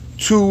mean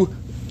two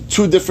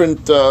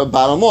different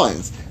bottom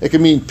lines. It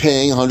could mean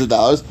paying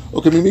 $100, or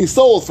it could mean being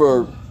sold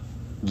for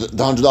the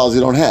 $100 you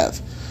don't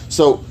have.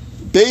 So,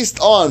 based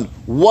on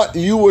what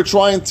you were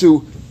trying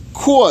to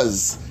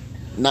cause,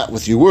 not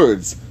with your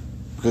words,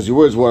 because your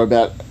words were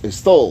about you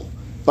stole,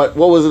 but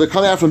what was it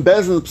coming out from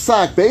Bez and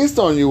Psak based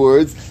on your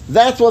words,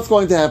 that's what's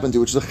going to happen to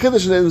you, which is a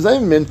chiddush in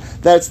Zaymin,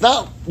 that's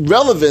not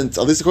relevant,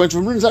 at least according to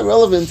Rav, it's not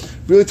relevant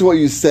really to what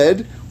you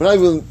said. We're not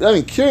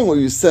even caring what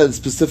you said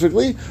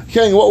specifically,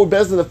 caring what would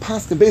Bez have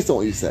Paskin based on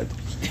what you said.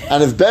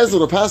 And if Bez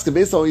or Paskin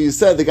based on what you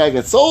said, the guy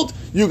gets sold,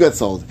 you get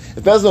sold.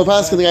 If Bez or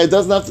Paskin, the guy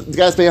doesn't have to, the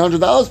guy's pay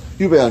 $100,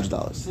 you pay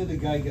 $100. Say the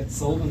guy gets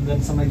sold and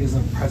then somebody gives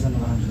him a present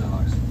of $100.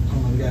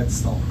 And the guy gets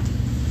stolen.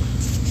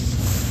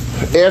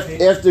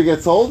 After it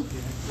gets sold?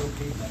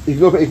 He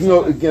can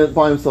go get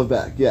buy himself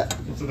back. Yeah.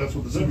 So that's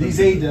what the So these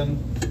Adam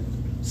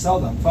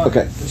sell them. Fine.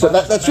 Okay. So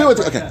that's really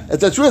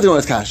that's really what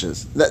his cash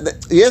is.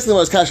 He asked him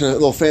what his cash in a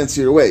little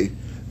fancier way,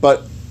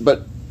 but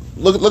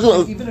look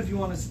at even if you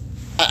want to.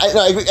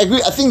 I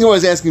agree. I think Gemara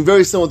is asking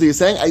very similar to what you're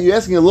saying. Are you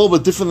asking a little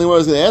bit differently than what I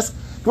was going to ask?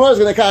 Gemara is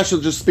going to cash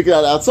just speak it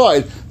out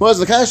outside. Gemara is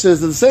going to cash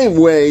is the same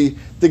way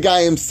the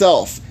guy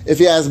himself, if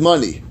he has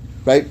money,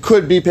 right,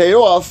 could be paid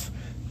off,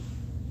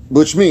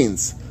 which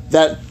means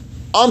that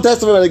I'm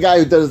testifying about a guy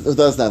who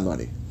doesn't have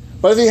money.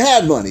 But if he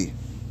had money,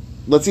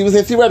 let's even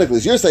say theoretically,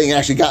 so you're saying he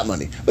actually got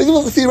money. But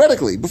even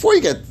theoretically,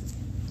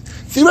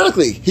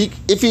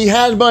 if he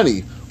had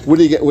money, would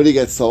he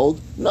get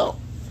sold? No.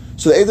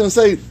 So the Edom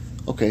say,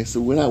 okay,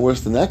 so we're not worse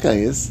than that guy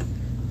is.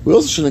 We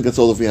also shouldn't get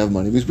sold if we have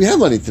money. Because we have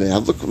money today.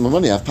 Look at my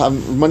money. I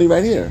have money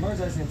right here.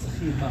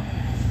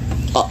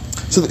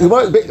 So the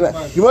Gemara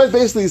is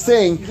basically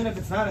saying, even if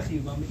it's not a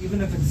chiyuv, even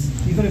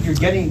if you're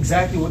getting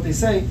exactly what they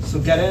say, so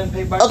get it and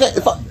pay back. Okay,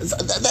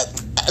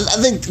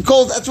 I think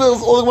that's really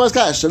all the Gemara's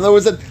cash. In other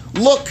words,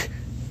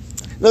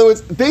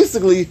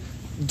 basically,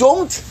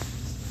 don't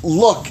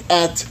look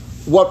at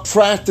what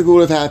practically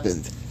would have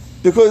happened,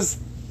 because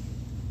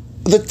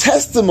the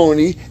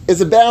testimony is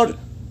about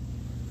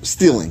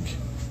stealing.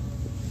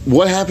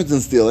 What happens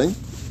in stealing?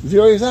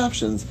 Various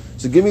options.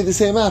 So give me the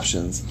same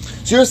options.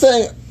 So you're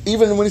saying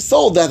even when he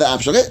sold that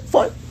option, okay,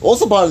 fine.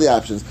 Also part of the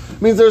options.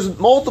 It means there's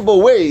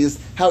multiple ways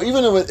how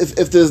even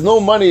if there's no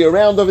money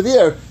around over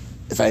there,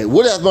 if I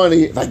would have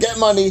money, if I get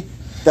money,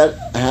 that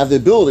I have the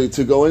ability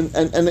to go in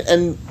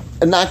and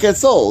not get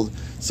sold.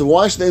 So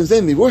why should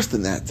they be worse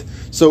than that?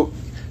 So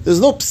there's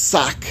no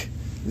psak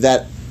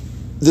that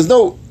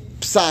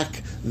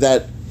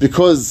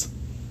because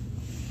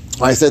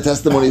I said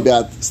testimony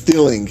about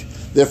stealing,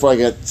 therefore I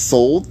get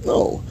sold.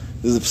 No.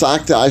 There's a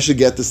psak that I should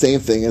get the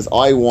same thing as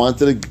I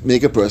wanted to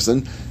make a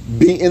person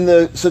be in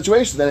the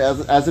situation that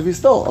as if he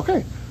stole.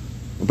 Okay,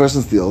 a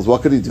person steals.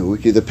 What could he do?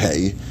 He could either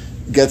pay,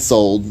 get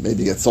sold,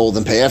 maybe get sold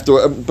and pay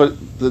after. But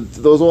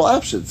those are all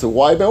options. So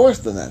why be worse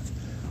than that?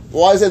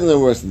 Why is it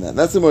worse than that?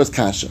 That's the Gemara's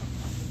kasha.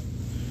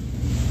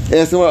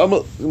 Yes,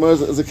 the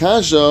Gemara's a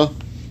kasha.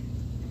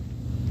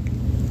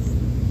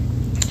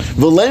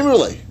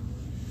 V'leimrele.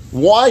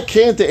 Why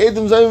can't the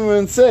Edom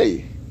Zayman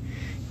say,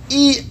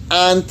 "I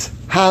ant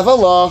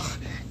havalach"?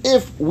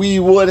 If we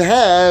would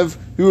have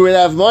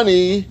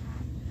money.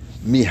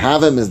 Mi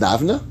havem is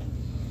davna.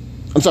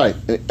 I'm sorry,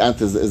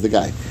 ant is the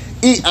guy.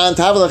 I ant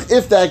havalach.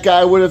 If that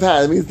guy would have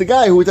had, it means the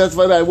guy who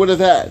testified about it would have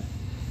had.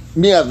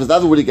 Mi havem is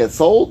davna. Would he get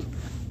sold?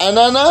 And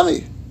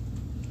anami.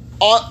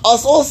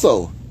 Us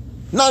also.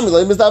 Nami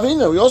leim is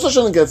davina. We also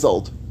shouldn't get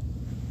sold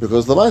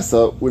because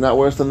lamaisa we're not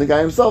worse than the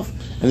guy himself,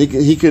 and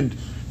he could.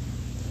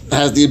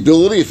 Has the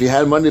ability, if he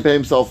had money to pay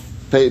himself,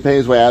 pay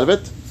his way out of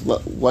it. So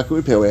why can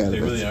we pay our way out of it?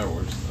 They really are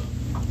worse,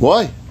 though.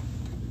 Why?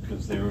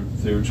 Because they were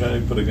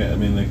trying to put a guy. I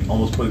mean, they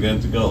almost put a guy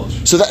into gulch.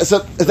 So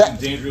that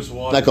dangerous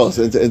water. Not gulch.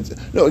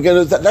 No,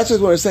 again, that's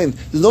just what we're saying.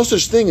 There's no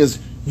such thing as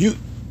you.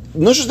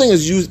 No such thing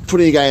as you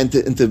putting a guy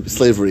into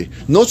slavery.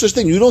 No such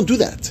thing. You don't do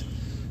that.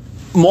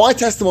 My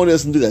testimony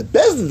doesn't do that.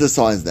 Bezdin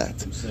decides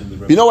that.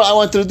 You know what I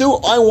wanted to do?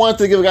 I wanted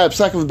to give a guy a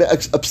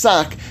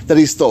psak that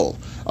he stole.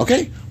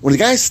 Okay? When the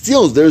guy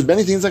steals, there's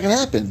many things that can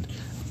happen.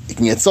 He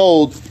can get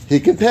sold, he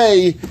can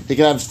pay, he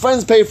can have his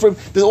friends pay for him.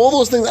 There's all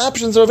those things,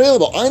 options are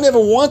available. I never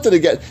wanted to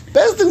get,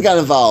 Bezdin got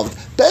involved.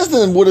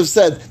 Bezdin would have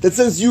said that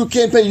since you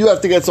can't pay, you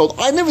have to get sold.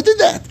 I never did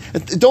that.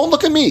 Don't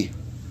look at me.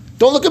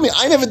 Don't look at me.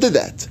 I never did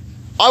that.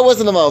 I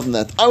wasn't involved in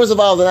that. I was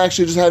involved in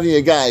actually just having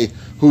a guy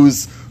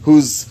who's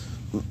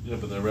Yeah,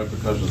 but there are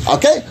repercussions.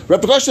 Okay,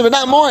 repercussion, but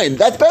not mine.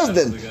 That's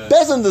Bezdin.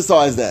 Bezdin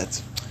decides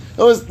that.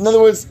 In other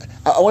words,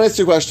 I want to ask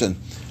you a question.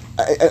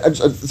 I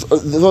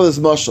throw this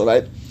marshal,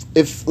 right?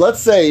 If, let's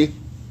say,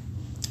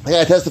 the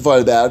guy I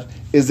testified about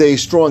is a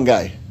strong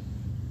guy,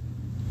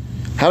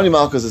 how many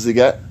malchus does he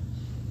get?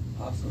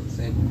 Also the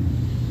same.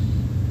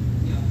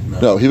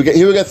 No, he would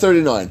get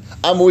 39.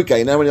 I'm a weak guy.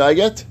 You know how many I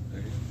get?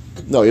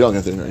 No, you don't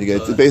get 39. You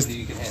get based.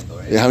 You can handle,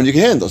 right? Yeah, how many you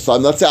can handle? So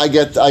let's say I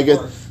get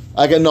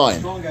 9.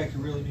 Strong guy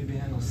can really maybe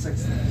handle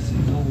 6 things.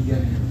 You can only get.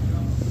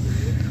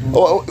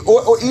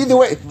 Or either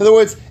way, in other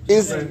words,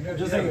 is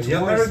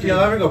You'll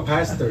never go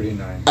past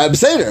 39.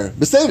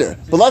 Beseder.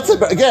 But let's say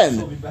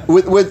again,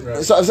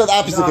 so I've said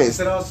opposite case.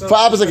 For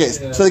opposite case,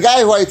 so the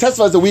guy who I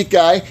testified is a weak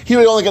guy, he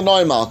would only get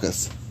 9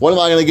 malchus. What am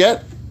I going to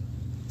get?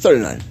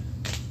 39.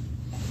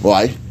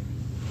 Why?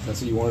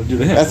 That's what you want to do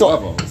to him. That's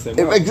all.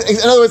 In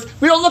other words,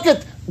 we don't look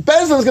at.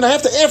 Bezdin is going to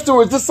have to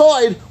afterwards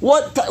decide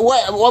what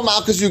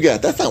malchus you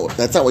get. That's not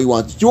what you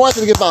want. You want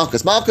to get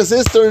malchus. Malchus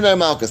is 39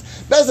 malchus.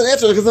 Bezdin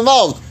afterwards gets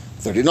involved.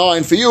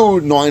 39 for you,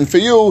 9 for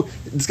you.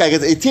 This guy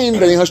gets 18,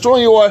 depending how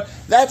strong you are.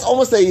 That's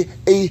almost a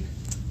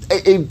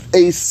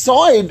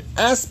side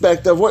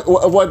aspect of what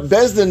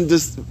Bezdin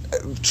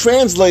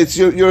translates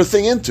your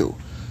thing into.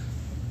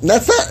 And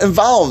that's not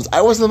involved.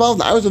 I wasn't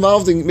involved. I was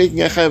involved in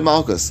making a chayav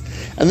malchus,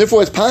 and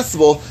therefore it's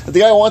possible that the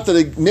guy who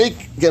wanted to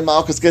get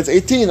malchus gets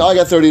 18. I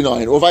got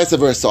 39, or vice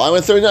versa. I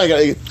went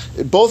 39.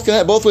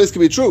 Both ways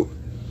can be true.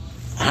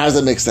 How does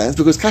that make sense?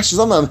 Because Kasha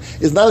Zamam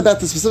is not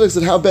about the specifics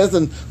of how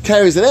Bezdin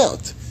carries it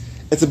out.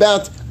 It's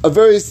about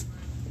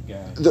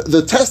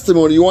the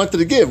testimony you wanted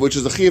to give, which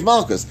is the chayav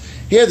malchus.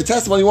 Here, the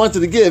testimony you wanted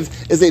to give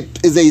is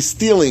a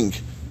stealing.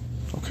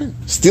 Okay,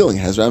 stealing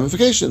has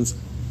ramifications.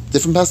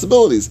 Different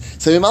possibilities.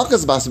 So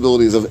malchus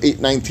possibilities of 8,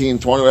 19,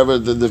 20, whatever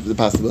the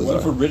possibilities What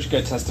if a rich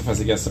guy testifies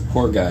against a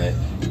poor guy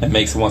and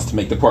wants to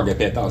make the poor guy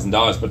pay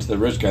 $1,000, but to the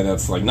rich guy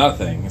that's like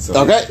nothing? So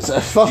okay,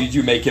 did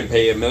you make him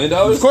pay $1 million?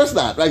 Of course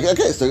not. Right?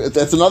 Okay, so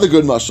that's another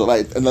good mashal,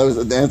 right? And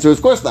the answer is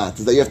of course not.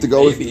 Is that you have to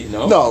go Maybe, with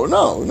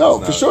no,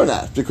 for sure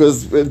not.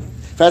 Because in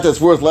fact, it's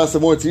worth less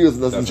or more to you. It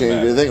doesn't change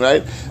anything,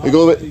 right? We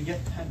go with You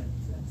get 10.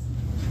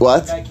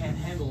 what? The guy can't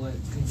handle it.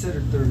 It's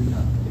considered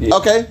 39. Yeah.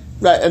 Okay.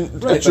 Right,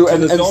 and Right, true, but to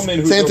and the doorman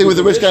who's same thing with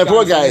the rich guy,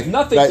 poor guy. it's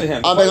nothing right? to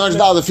him. I'm paying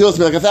 $100. It feels to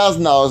me like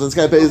 $1,000, and this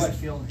guy pays.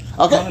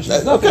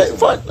 Okay,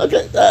 fine.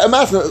 Okay, I'm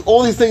asking.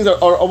 All these things are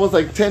almost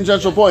like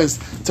tangential points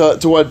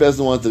to what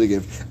Bezdin wanted to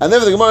give, and then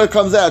the Gemara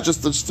comes out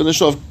just to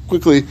finish off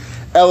quickly.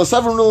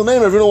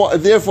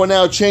 Therefore,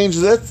 now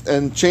changes it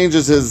and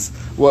changes his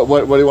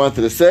what he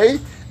wanted to say,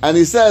 and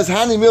he says,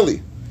 "Hani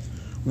mili,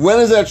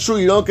 when is that true?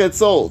 You don't get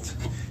sold.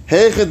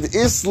 Hechad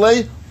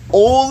islay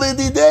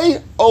oledi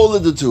day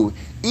oledi two."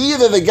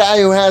 Either the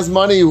guy who has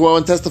money, who I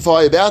want to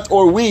testify about,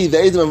 or we, the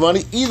Edom of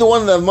money, either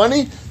one of them have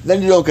money,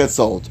 then you don't get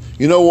sold.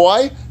 You know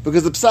why?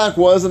 Because the psak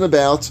wasn't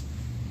about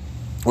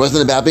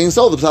being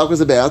sold. The psak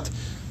was about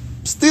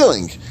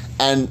stealing.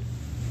 And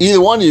either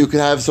one of you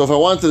could have, so if I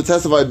wanted to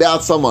testify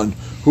about someone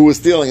who was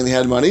stealing and he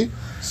had money,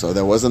 so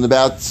that wasn't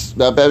about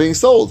being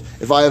sold.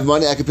 If I have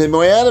money, I can pay my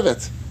way out of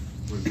it.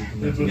 We're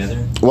grouping them together.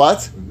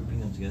 What? We're grouping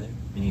them together.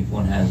 Meaning if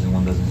one has and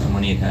one doesn't.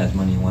 Somebody has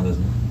money and one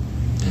doesn't.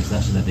 And it's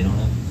not so that they don't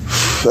have.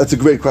 That's a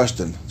great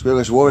question. It's a great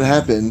question. What would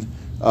happen?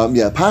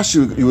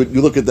 Pashu,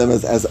 you look at them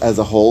as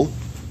a whole.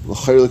 You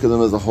look at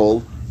them as a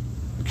whole.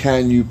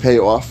 Can you pay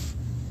off?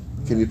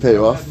 Can you pay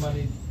off?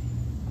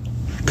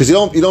 Because you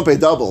don't pay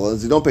double.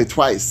 You don't pay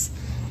twice.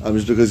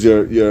 Just because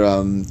you're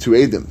two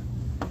Edim.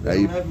 Right?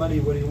 You don't have money.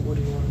 What do you want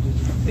to do?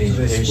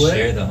 They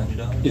share the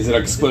 $100. Is it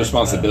a split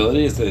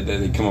responsibility? Is that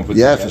they come up with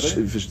Yeah,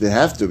 together? they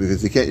have to,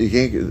 because you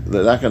can't.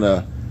 They're not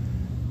gonna.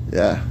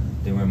 Yeah.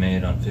 They were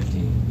made on 50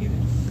 either.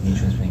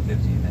 Each one's paying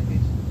 50 in that case.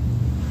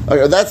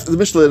 Okay, that's the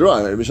Mishnah later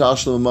on. Right?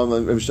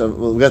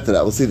 We'll get to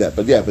that. We'll see that.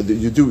 But yeah, but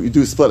you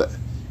do split it.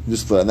 You do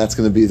split it, and that's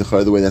going to be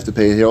the way they have to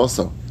pay it here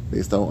also,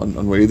 based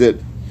on where you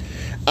did.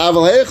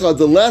 Aval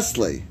the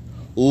Leslie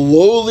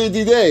lowly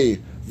didei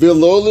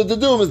v'lowly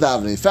dedum is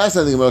davening.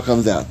 Fascinating when it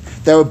comes out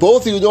that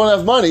both of you don't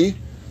have money.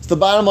 So the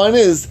bottom line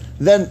is,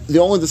 then the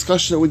only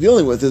discussion that we're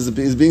dealing with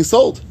is being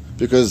sold,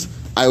 because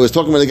I was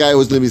talking about a guy who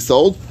was going to be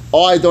sold.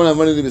 Oh, I don't have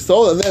money to be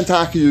sold, and then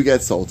Taki, you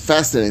get sold.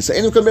 Fascinating. So,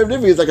 Einam Kabir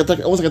Nivi is like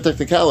almost like a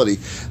technicality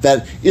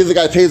that either the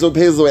guy pays the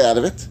way out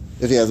of it,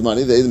 if he has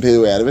money, they didn't pay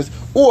the way out of it,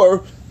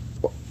 or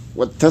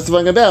what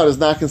testifying about is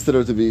not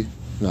considered to be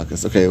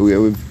Nakas. Okay,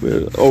 we're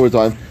over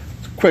time.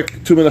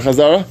 Quick, 2-minute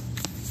Chazara.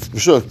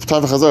 Sure,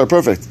 time for Chazara,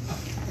 perfect.